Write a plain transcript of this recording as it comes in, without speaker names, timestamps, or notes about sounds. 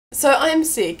So I'm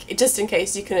sick, just in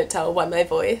case you couldn't tell by my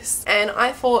voice, and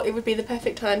I thought it would be the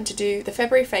perfect time to do the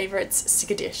February favourites sick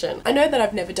edition. I know that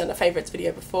I've never done a favourites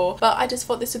video before, but I just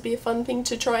thought this would be a fun thing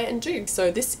to try and do.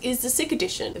 So this is the sick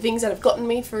edition, the things that have gotten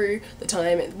me through the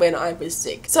time when I was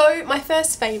sick. So my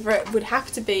first favourite would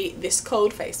have to be this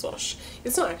cold face wash.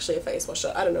 It's not actually a face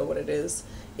washer, I don't know what it is.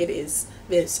 It is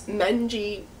this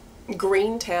Manji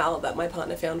green towel that my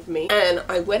partner found for me, and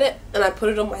I wet it and I put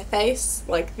it on my face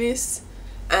like this.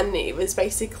 And it was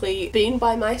basically been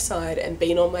by my side and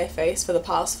been on my face for the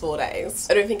past 4 days.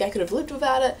 I don't think I could have lived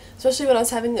without it, especially when I was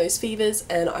having those fevers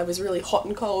and I was really hot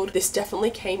and cold. This definitely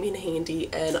came in handy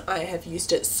and I have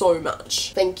used it so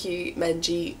much. Thank you,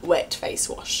 Manji Wet Face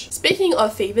Wash. Speaking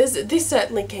of fevers, this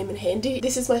certainly came in handy.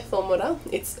 This is my thermometer.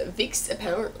 It's Vicks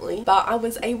apparently, but I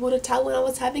was able to tell when I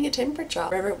was having a temperature,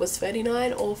 whether it was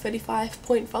 39 or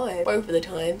 35.5. Both of the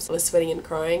times I was sweating and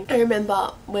crying. I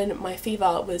remember when my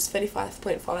fever was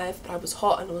 35.5, but I was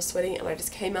hot and I was sweating, and I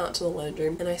just came out to the lounge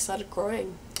room and I started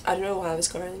crying. I don't know why I was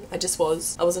crying. I just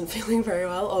was. I wasn't feeling very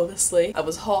well, obviously. I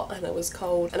was hot and I was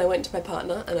cold, and I went to my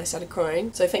partner and I started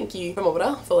crying. So thank you,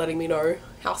 thermometer, for letting me know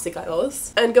how sick I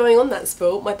was. And going on that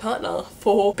spill, my partner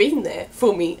for being there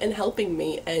for me and helping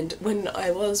me, and when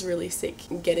I was really sick,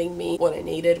 getting me what I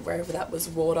needed, wherever that was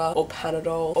water or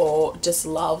Panadol or just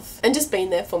love, and just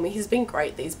being there for me. He's been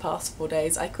great these past 4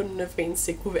 days. I couldn't have been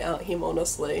sick without him,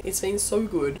 honestly. It's been so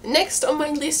good. Next on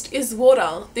my list is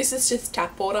water. This is just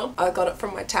tap water. I got it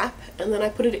from my tap and then I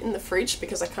put it in the fridge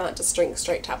because I can't just drink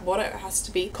straight tap water. It has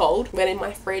to be cold. Went in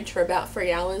my fridge for about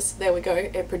 3 hours. There we go.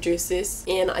 It produced this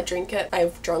and I drink it.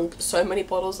 I've drunk so many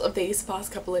bottles of these the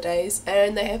past couple of days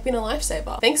and they have been a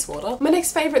lifesaver. Thanks, water. My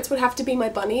next favourites would have to be my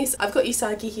bunnies. I've got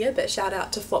Usagi here, but shout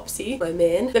out to Flopsy, my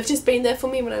man. They've just been there for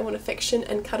me when I want affection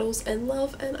and cuddles and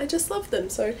love, and I just love them.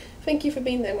 So thank you for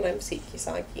being there when I'm sick,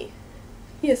 Usagi.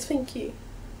 Yes, thank you.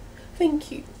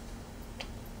 Thank you.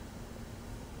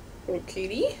 Little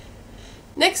cutie.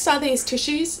 Next are these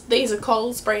tissues. These are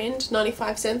Coles brand,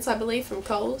 95 cents I believe from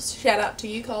Coles. Shout out to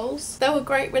you, Coles. They were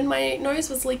great when my nose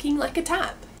was leaking like a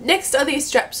tap. Next are these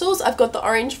Strepsils. I've got the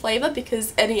orange flavour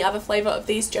because any other flavour of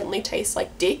these generally tastes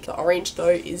like dick. The orange though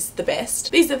is the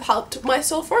best. These have helped my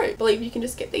sore throat. I believe you can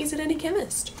just get these at any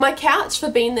chemist. My couch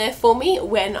for being there for me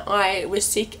when I was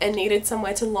sick and needed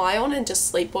somewhere to lie on and just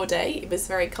sleep all day. It was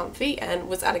very comfy and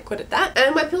was adequate at that.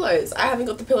 And my pillows. I haven't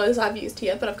got the pillows I've used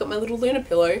here, but I've got my little Luna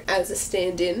pillow as a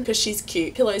stand-in because she's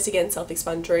cute. Pillows, again,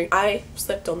 self-explanatory. I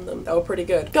slept on them. They were pretty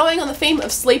good. Going on the theme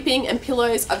of sleeping and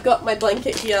pillows, I've got my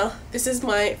blanket here. This is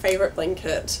my favourite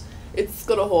blanket. It's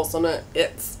got a horse on it.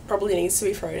 It probably needs to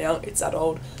be thrown out. It's that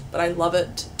old, but I love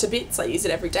it to bits. I use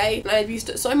it every day and I've used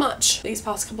it so much these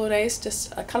past couple of days,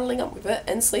 just cuddling up with it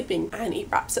and sleeping, and it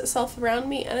wraps itself around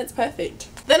me and it's perfect.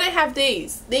 Then I have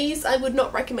these. These I would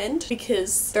not recommend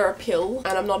because they're a pill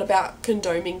and I'm not about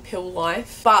condoning pill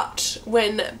life, but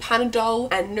when Panadol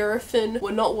and Nurofen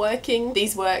were not working,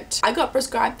 these worked. I got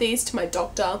prescribed these to my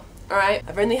doctor. Alright,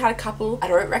 I've only had a couple. I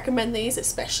don't recommend these,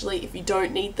 especially if you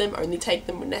don't need them. Only take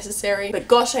them when necessary. But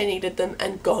gosh, I needed them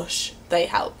and gosh, they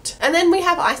helped. And then we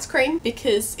have ice cream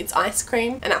because it's ice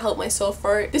cream and it helped my sore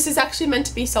throat. This is actually meant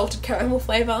to be salted caramel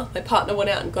flavour. My partner went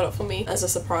out and got it for me as a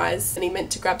surprise, and he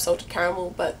meant to grab salted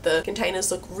caramel, but the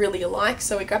containers look really alike,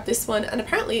 so we grabbed this one, and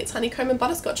apparently it's honeycomb and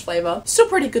butterscotch flavour. Still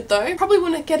pretty good though. Probably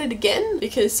want to get it again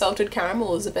because salted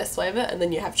caramel is the best flavour and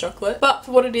then you have chocolate. But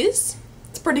for what it is,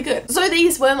 it's pretty good. So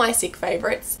these were my sick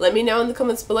favourites. Let me know in the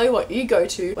comments below what you go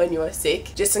to when you are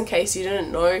sick. Just in case you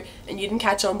didn't know and you didn't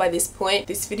catch on by this point,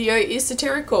 this video is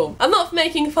satirical. I'm not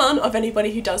making fun of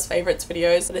anybody who does favourites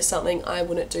videos. It is something I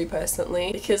wouldn't do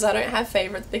personally because I don't have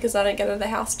favourites, because I don't get out of the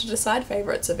house to decide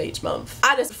favourites of each month.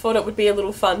 I just thought it would be a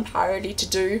little fun parody to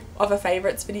do of a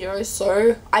favourites video,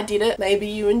 so I did it. Maybe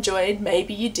you enjoyed,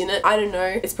 maybe you didn't. I don't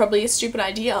know. It's probably a stupid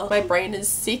idea. My brain is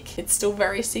sick. It's still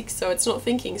very sick, so it's not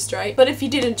thinking straight. But if you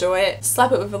did enjoy it,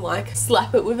 slap it with a like.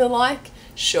 Slap it with a like?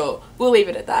 Sure, we'll leave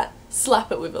it at that.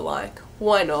 Slap it with a like.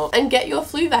 Why not? And get your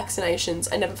flu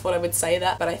vaccinations. I never thought I would say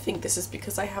that, but I think this is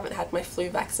because I haven't had my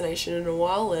flu vaccination in a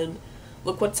while and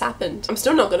look what's happened. I'm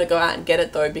still not going to go out and get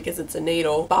it though because it's a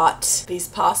needle, but these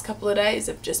past couple of days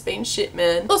have just been shit,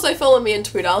 man. Also follow me on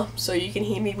Twitter so you can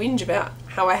hear me whinge about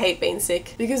how I hate being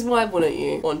sick, because why wouldn't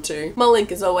you want to? My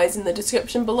link is always in the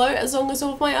description below, as long as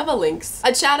all of my other links.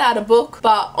 I'd shout out a book,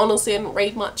 but honestly I didn't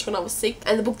read much when I was sick,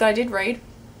 and the book that I did read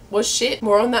was shit.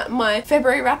 More on that in my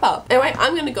February wrap up. Anyway,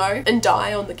 I'm gonna go and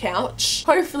die on the couch.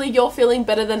 Hopefully you're feeling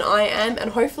better than I am,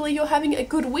 and hopefully you're having a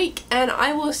good week, and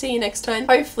I will see you next time,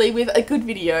 hopefully with a good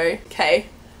video. Okay,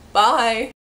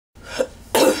 bye.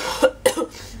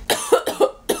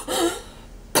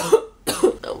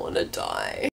 I wanna die.